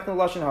David had accepted the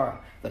lashon hara,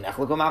 then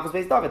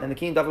the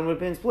king David would have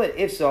been split.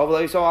 If so,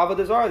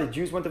 Avodah Zarah, the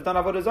Jews wouldn't have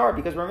done Avodah Zarah,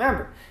 because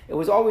remember, it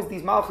was always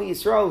these Malchi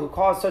Yisrael who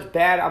caused such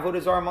bad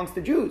Avodah Zarah amongst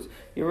the Jews.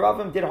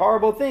 Yeravim did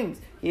horrible things.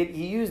 He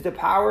used the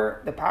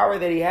power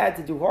that he had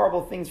to do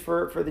horrible things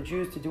for the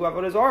Jews to do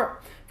Avodah Zarah.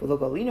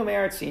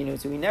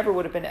 So he never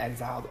would have been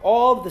exiled.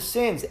 All of the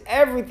sins,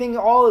 everything,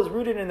 all is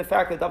rooted in the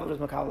fact that David was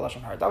Makabel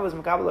Lashon Hara. David was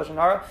Makabel Lashon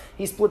Hara.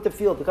 He split the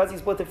field. Because he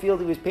split the field,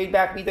 he was paid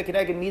back Midah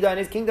Keneged Midah, and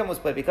his kingdom was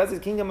split. Because his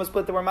kingdom was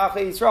split, there were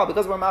Malchei Yisrael.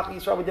 Because we were Malchei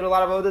Yisrael, we did a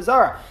lot of Avodah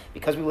Zarah.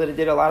 Because we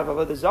did a lot of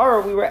Avodah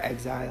Zarah, we were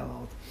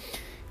exiled.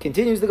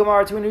 Continues the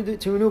Gemara to a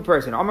new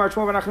person. Amar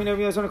Shlomo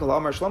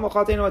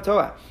Chatenu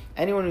Atoa.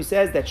 Anyone who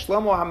says that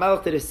Shlomo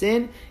HaMelech did a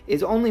sin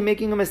is only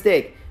making a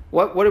mistake.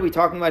 What are we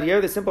talking about here?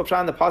 The simple pshat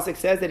in the pasuk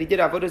says that he did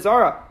Avodah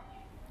Zarah.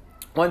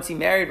 Once he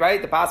married,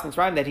 right? The pasuk's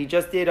rhyme that he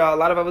just did a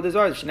lot of Avodah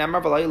Zarah.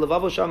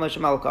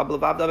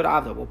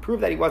 We'll prove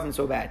that he wasn't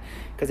so bad.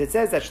 Because it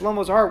says that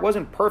Shlomo's heart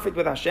wasn't perfect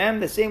with Hashem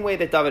the same way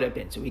that David had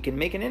been. So we can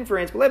make an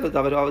inference. It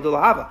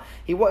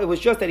was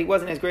just that he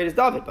wasn't as great as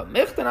David.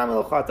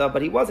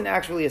 But he wasn't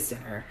actually a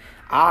sinner.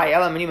 It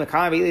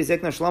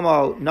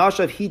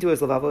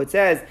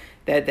says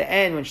that at the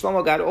end, when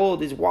Shlomo got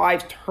old, his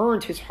wives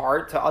turned his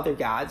heart to other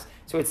gods.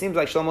 So it seems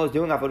like Shlomo is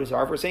doing Avodah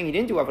Zarah. If we're saying he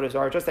didn't do Avodah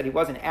Zarah, just that he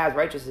wasn't as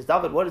righteous as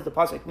David, what does the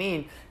pasuk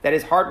mean? That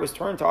his heart was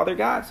turned to other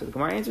gods. So the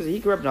Gemara answers, he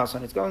Rabbi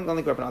Nassan. It's going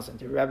like Rabbi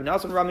Nassan. Rabbi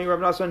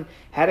Nassan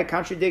had a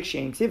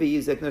contradiction. It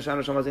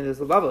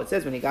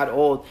says when he got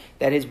old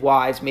that his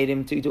wives made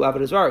him to do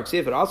Avodah Zarah.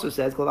 It also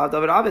says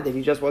that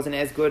he just wasn't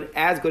as good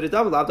as David,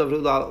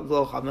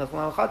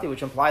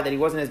 which implied that he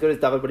wasn't as good as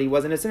David, but he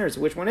wasn't a sinner. So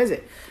which one is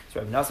it? So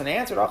Rabbi Nassan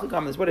answered,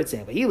 this is what it's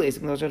saying. It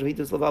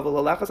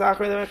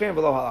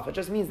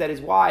just means that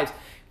his wives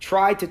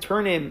tried to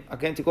turn him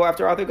again to go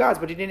after other gods,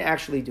 but he didn't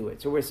actually do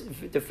it. So we're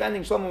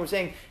defending Shlomo. We're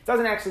saying it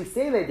doesn't actually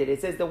say they did. It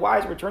says the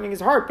wives were turning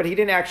his heart, but he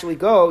didn't actually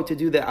go to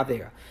do the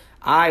Avera.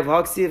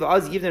 It says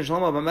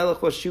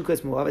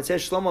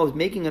Shlomo was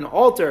making an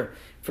altar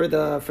for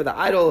the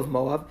idol of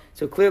Moab.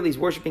 So clearly he's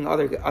worshiping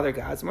other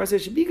gods. Mar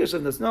says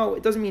no,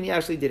 it doesn't mean he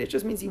actually did it. It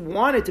just means he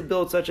wanted to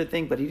build such a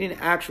thing, but he didn't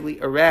actually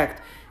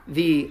erect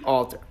the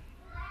altar.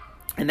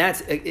 And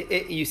that's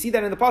you see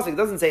that in the pasuk. It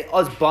doesn't say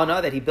Oz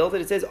Bana that he built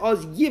it. It says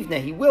Oz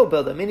Yivna, he will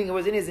build it. Meaning it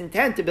was in his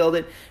intent to build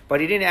it, but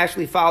he didn't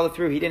actually follow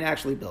through. He didn't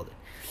actually build it.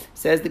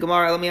 Says the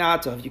Gemara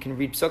Elamiatov. You can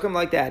read psukim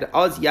like that.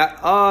 Oz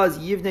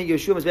Yivna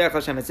Yeshua Mizbeach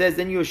Hashem. It says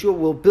then Yeshua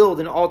will build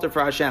an altar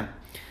for Hashem.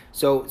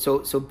 So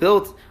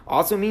built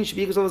also means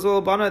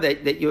Shabikas Bana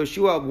that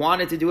Yeshua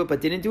wanted to do it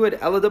but didn't do it.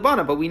 Ela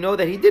Dabana, but we know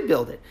that he did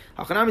build it.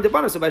 Hachanami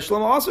Dabana. So by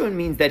Shlomo also it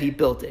means that he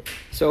built it.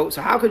 So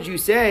how could you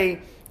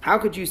say? How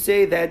could you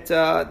say that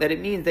it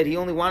means that he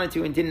only wanted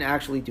to and didn't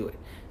actually do it?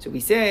 So we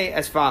say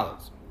as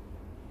follows.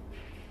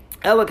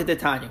 Ela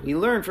Kedatanya. We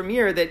learn from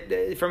here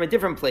that from a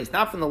different place,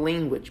 not from the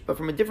language, but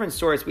from a different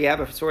source. We have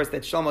a source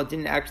that Shlomo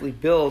didn't actually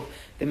build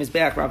the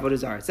Mizbeach Avodah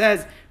Zarah. It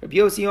says, Rabbi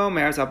Yossi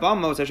Omer,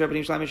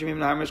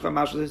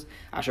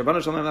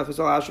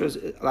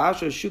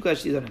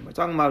 we're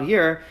talking about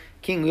here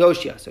King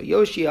Yoshia. So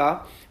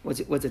Yoshia was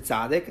a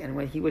tzaddik, and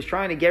when he was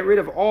trying to get rid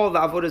of all the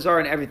Avodah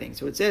Zarah and everything.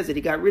 So it says that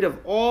he got rid of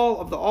all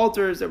of the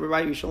altars that were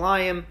by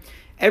Yerushalayim,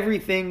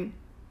 everything.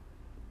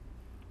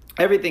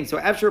 So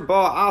after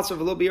Baal Asa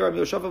v'lo b'Yerav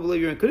Yehoshaphat v'lo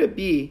Yehuda, could it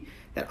be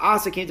that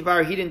Asa came to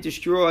Var, he didn't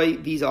destroy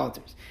these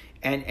altars,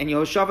 and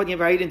Yehoshaphat came to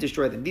Var, he didn't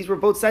destroy them? These were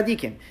both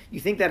tzaddikim. You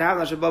think that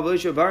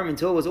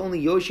until it was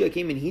only Yoshia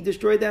came and he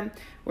destroyed them?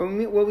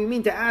 What we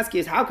mean to ask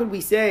is, how could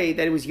we say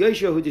that it was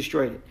Yoshia who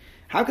destroyed it?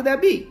 How could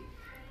that be?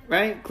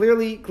 Right?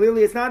 Clearly,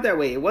 it's not that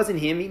way. It wasn't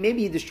him.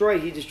 Maybe he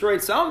destroyed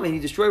some, and he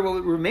destroyed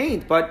what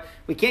remained, but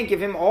we can't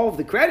give him all of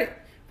the credit.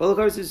 We know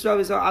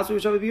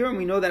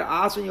that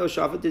Asa and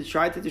Yehoshaphat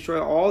tried to destroy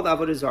all the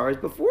Avodah Zarahs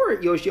before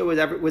Yoshia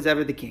was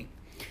ever the king.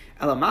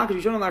 It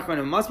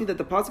must be that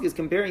the pasuk is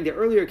comparing the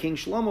earlier king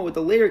Shlomo with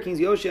the later kings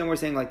Yoshia, and we're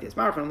saying like this: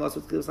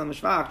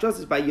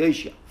 justice by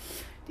Yoshia.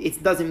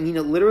 It doesn't mean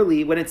it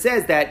literally when it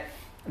says that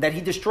he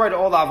destroyed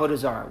all the Avodah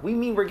Zarah. We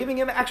mean we're giving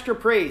him extra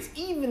praise,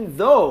 even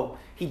though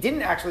he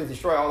didn't actually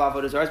destroy all the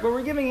Avodah Zarahs, but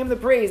we're giving him the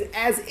praise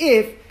as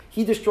if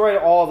he destroyed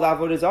all of the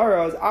Avodah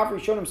Zarahs.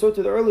 Avri showed him so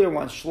to the earlier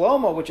ones.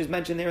 Shlomo, which is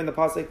mentioned there in the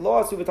pasuk,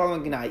 Lo asu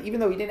v'talim gnai. Even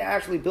though he didn't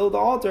actually build the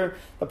altar,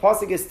 the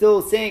pasuk is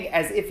still saying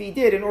as if he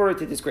did in order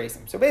to disgrace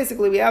him. So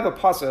basically, we have a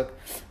pasuk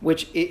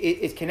which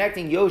is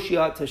connecting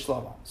Yoshia to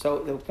Shlomo. So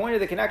the point of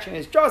the connection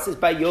is justice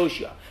by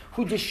Yoshia,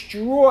 who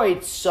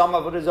destroyed some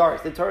of Avodah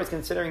Zarahs. The Torah is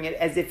considering it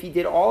as if he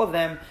did all of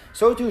them.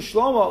 So too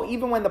Shlomo,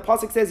 even when the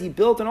pasuk says he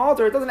built an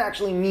altar, it doesn't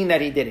actually mean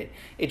that he did it.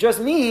 It just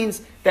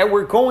means that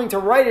we're going to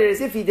write it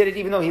as if he did it,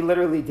 even though he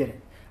literally didn't.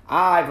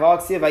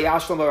 What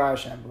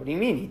do you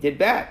mean? He did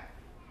bad.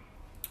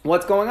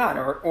 What's going on?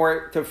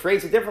 Or to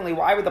phrase it differently,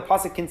 why would the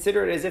pasuk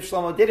consider it as if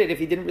Shlomo did it if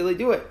he didn't really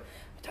do it?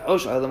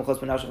 Because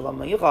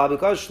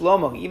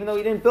Shlomo, even though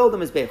he didn't build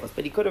them as Beichos,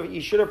 but he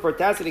should have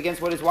protested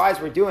against what his wives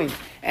were doing,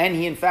 and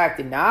he in fact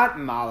did not.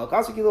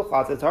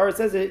 The Torah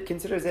says it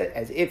considers it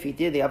as if he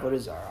did the Avodah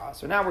Zarah.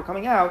 So now we're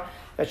coming out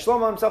that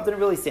Shlomo himself didn't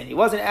really sin. He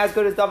wasn't as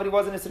good as David. He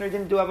wasn't a sinner. He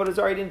didn't do Avodah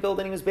Zarah. He didn't build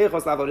any of his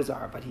Beichos Avodah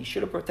Zarah. But he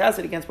should have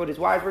protested against what his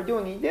wives were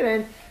doing. He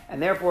didn't,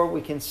 and therefore we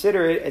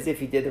consider it as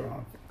if he did the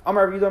wrong thing. It's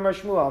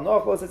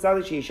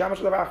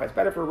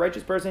better for a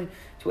righteous person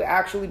to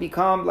actually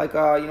become like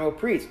a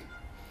priest.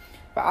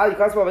 And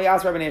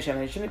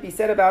it shouldn't be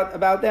said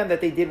about them that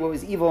they did what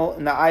was evil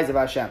in the eyes of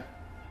Hashem.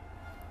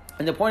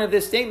 And the point of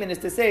this statement is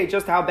to say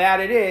just how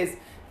bad it is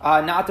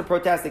not to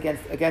protest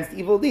against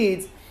evil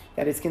deeds,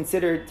 that is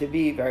considered to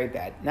be very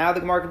bad. Now the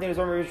Gemara continues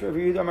on when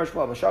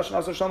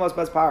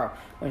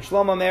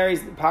Shlomo marries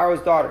Paro's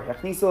daughter,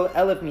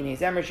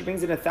 she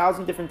brings in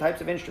 1,000 different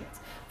types of instruments.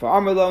 For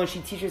Amrlo, and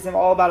she teaches him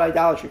all about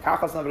idolatry.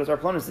 Kachos Avodah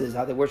Zarah, this is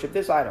how they worship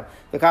this idol.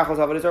 The Kachos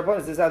Avodah Zarah,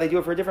 this is how they do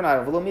it for a different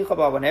idol.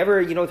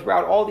 Whenever,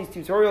 throughout all these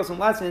tutorials and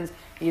lessons,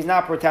 he is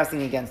not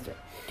protesting against her.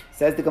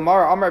 Says the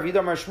Gemara, Amar Rav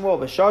Yehuda Amar Shmuel,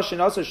 V'shosh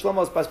and also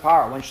Shlomo's bas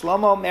Paro. When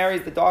Shlomo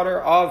marries the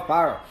daughter of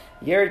Paro,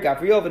 Yered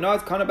Gabriel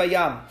v'noz kana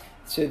bayam.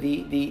 So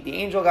the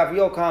angel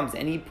Gabriel comes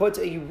and he puts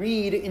a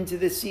reed into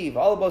the sea,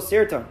 Valabo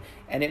Serton,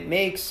 and it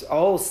makes a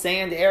whole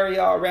sand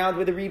area around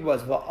where the reed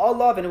was.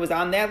 And it was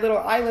on that little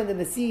island in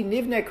the sea,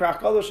 Nivne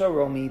Krach Galosha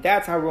Romi.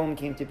 That's how Rome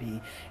came to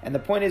be. And the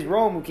point is,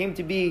 Rome, who came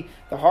to be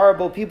the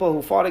horrible people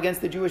who fought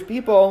against the Jewish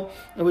people,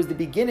 it was the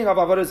beginning of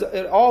Avodah Zarah.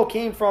 It all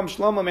came from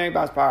Shlomo married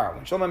Bas Paro.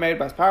 When Shlomo married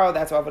Bas Paro,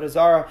 that's how Avodah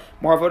Zarah,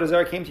 more Avodah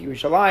Zarah came to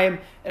Yerushalayim.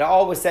 It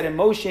all was set in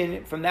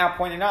motion from that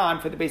point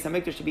on for the Beis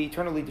HaMikdash to be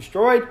eternally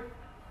destroyed.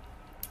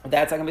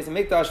 That's like a Beis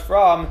HaMikdash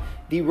from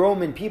the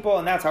Roman people,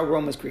 and that's how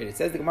Rome was created. It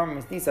says the Gemara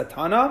Misnisa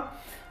Tana.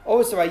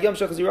 Also, a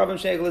different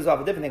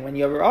thing. When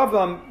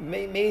Yeravam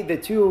made the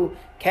two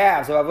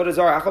calves of Avodah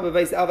Zarah,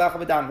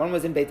 one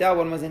was in Beit El,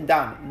 one was in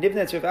Dan.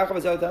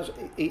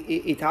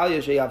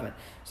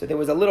 So there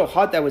was a little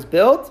hut that was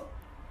built,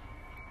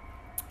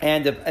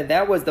 and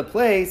that was the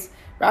place.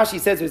 Rashi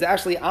says it was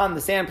actually on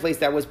the sand place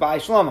that was by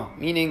Shlomo,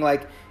 meaning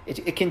like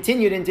it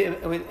continued and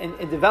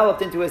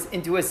developed into a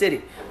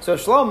city. So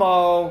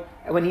Shlomo,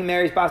 when he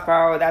marries Bas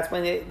Paro, that's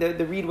when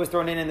the reed was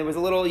thrown in, and there was a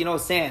little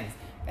sand.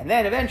 And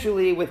then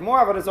eventually, with more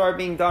Avodah Zarah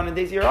being done in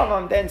Days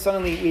Yeravam, then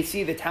suddenly we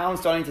see the town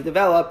starting to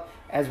develop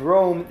as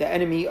Rome, the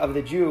enemy of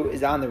the Jew,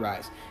 is on the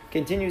rise.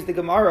 Continues the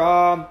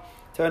Gemara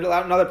to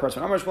another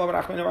person. Anyone who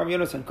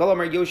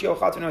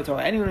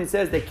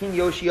says that King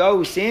Yoshio,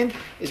 who sinned,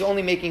 is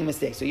only making a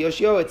mistake. So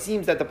Yoshio, it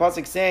seems that the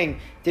pasuk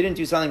saying didn't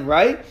do something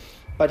right,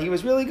 but he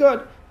was really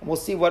good. And we'll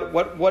see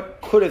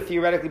what could have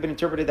theoretically been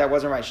interpreted that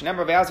wasn't right. It says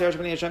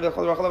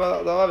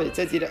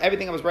that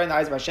everything that was right in the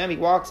eyes of Hashem, he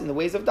walks in the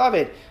ways of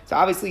David. So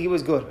obviously he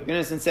was good.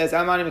 It says, it says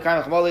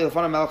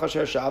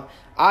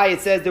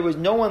there was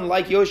no one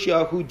like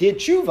Yoshia who did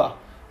tshuva.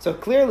 So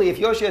clearly, if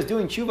Yoshia is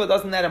doing tshuva,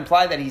 doesn't that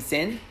imply that he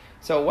sinned?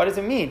 So what does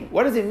it mean?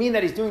 What does it mean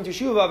that he's doing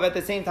teshuva, but at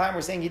the same time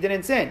we're saying he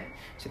didn't sin?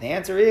 So the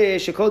answer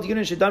is, all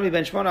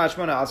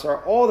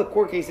the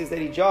court cases that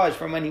he judged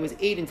from when he was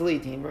 8 until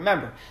 18.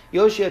 Remember,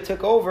 Yoshia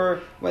took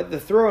over the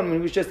throne when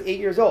he was just 8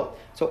 years old.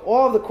 So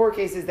all of the court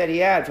cases that he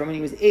had from when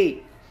he was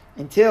 8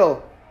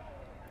 until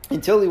he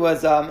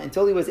was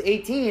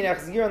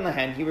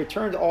 18, he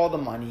returned all the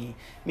money,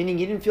 meaning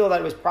he didn't feel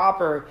that it was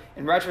proper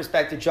in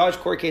retrospect to judge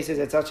court cases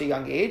at such a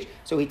young age.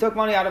 So he took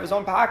money out of his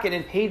own pocket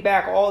and paid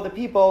back all the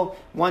people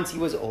once he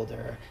was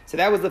older. So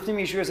that was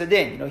Liftim Yeshua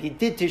Sadin. He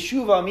did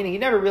teshuva, meaning he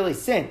never really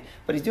sinned,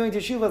 but he's doing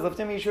teshuva,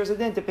 Liftim Yeshua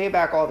Sadin, to pay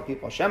back all the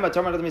people.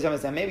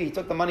 Maybe he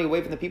took the money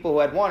away from the people who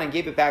had won and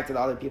gave it back to the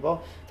other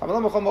people. He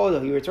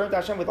returned to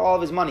Hashem with all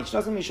of his money. It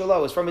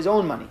was from his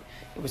own money.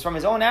 It was from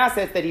his own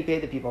assets that he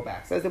paid the people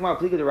back. Says the Gemara,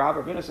 Rav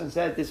Yonason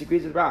says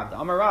disagrees with Rav. The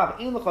Amar Rav,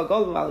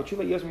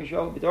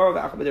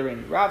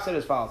 Rav said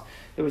as follows: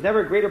 there was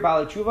never a greater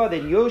Baal Tshuva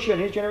than Yoshia in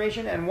his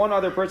generation and one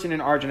other person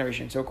in our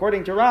generation. So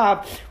according to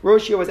Rav,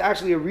 Yoshia was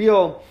actually a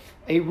real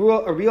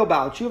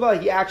Baal Tshuva.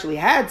 He actually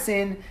had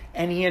sinned,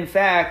 and he in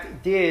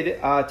fact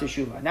did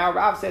teshuva. Now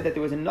Rav said that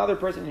there was another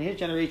person in his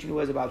generation who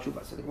was a Baal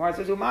Tshuva. So the Gemara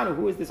says, Umanu,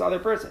 who is this other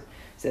person?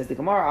 Says the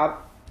Gemara,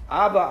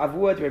 Abba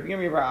Avud Rav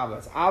Yirmiyah Bar Abba.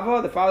 It's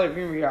Abba, the father of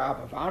Yirmiyah Bar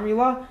Abba.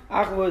 Amrila,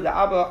 Achvud, the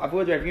Abba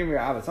Avud Rav Yirmiyah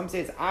Bar Abba. Some say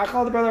it's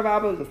Achal, the brother of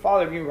Abba, the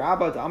father of Yirmiyah Bar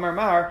Abba. To Amar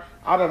Mar,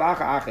 Abba Acha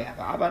Acha.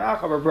 Abba and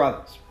Acha were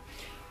brothers.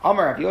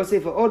 Amar Rav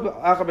Yosef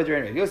Acha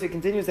B'Drein. Yosef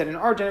continues that in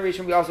our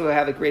generation we also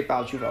have a great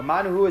Baal Tshuva.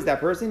 Manu, who is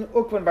that person?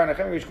 Ukvan Bar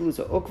Nechemia Reish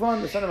Galusa.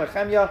 Ukvan, the son of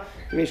Nechemia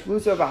Reish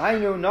Galusa.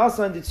 V'Hainu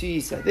Nasan de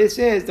Tzuisa. This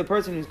is the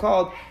person who's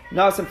called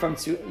Nasan from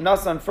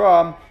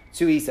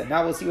Tzuisa.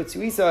 Now we'll see what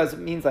Tzuisa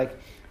means. Like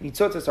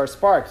Nitzotos are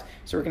sparks.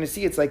 So we're going to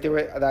see it's like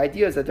the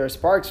idea is that there are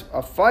sparks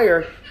of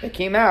fire that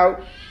came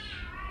out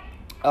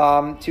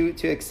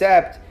to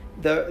accept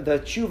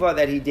the tshuva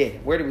that he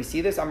did. Where do we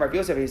see this? I'm Rav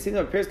Yosef. He was sitting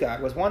on Pirska.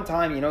 I was one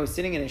time,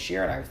 sitting in a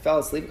shir and I fell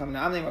asleep. Coming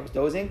down, I was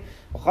dozing.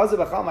 I saw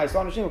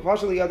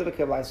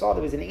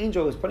there was an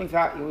angel who was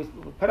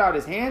put out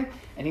his hand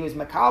and he was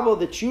makabel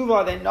the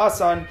tshuva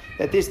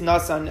that this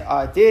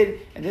Nasan did,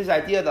 and this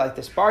idea that like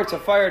the sparks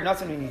of fire,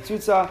 Nasan and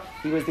Nitzutza,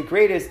 he was the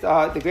greatest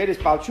Baal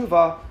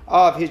Tshuva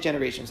of his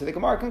generation. So the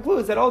Gemara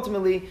concludes that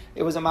ultimately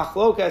it was a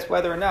machlokas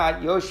whether or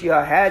not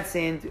Yoshia had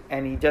sinned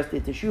and he just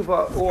did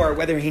teshuva, or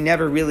whether he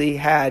never really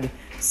had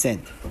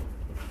sinned.